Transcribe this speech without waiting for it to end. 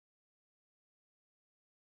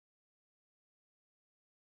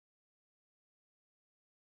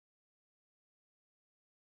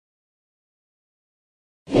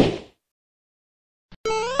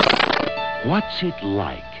What's it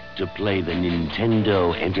like to play the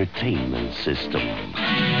Nintendo Entertainment System?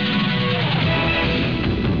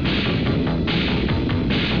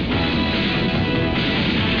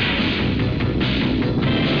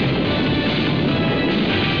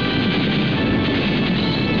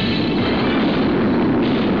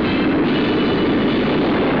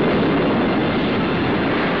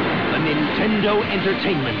 Nintendo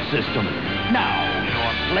Entertainment System. Now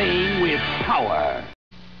you're playing with power.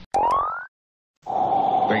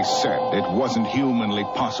 They said it wasn't humanly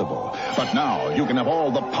possible. But now you can have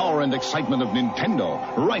all the power and excitement of Nintendo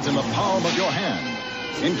right in the palm of your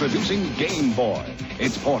hand. Introducing Game Boy.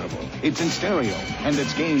 It's portable, it's in stereo, and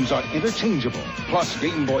its games are interchangeable. Plus,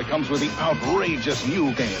 Game Boy comes with the outrageous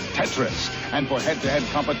new game, Tetris. And for head-to-head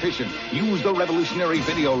competition, use the revolutionary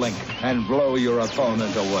video link and blow your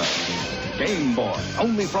opponent away. Game Boy,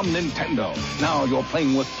 only from Nintendo. Now you're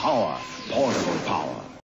playing with power, portable power.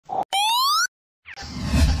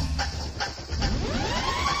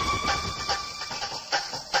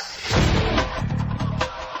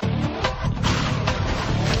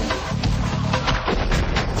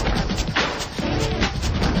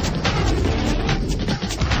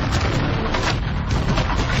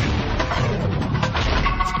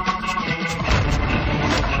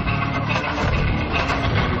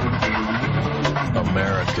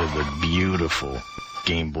 America the Beautiful.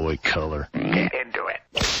 Game Boy Color.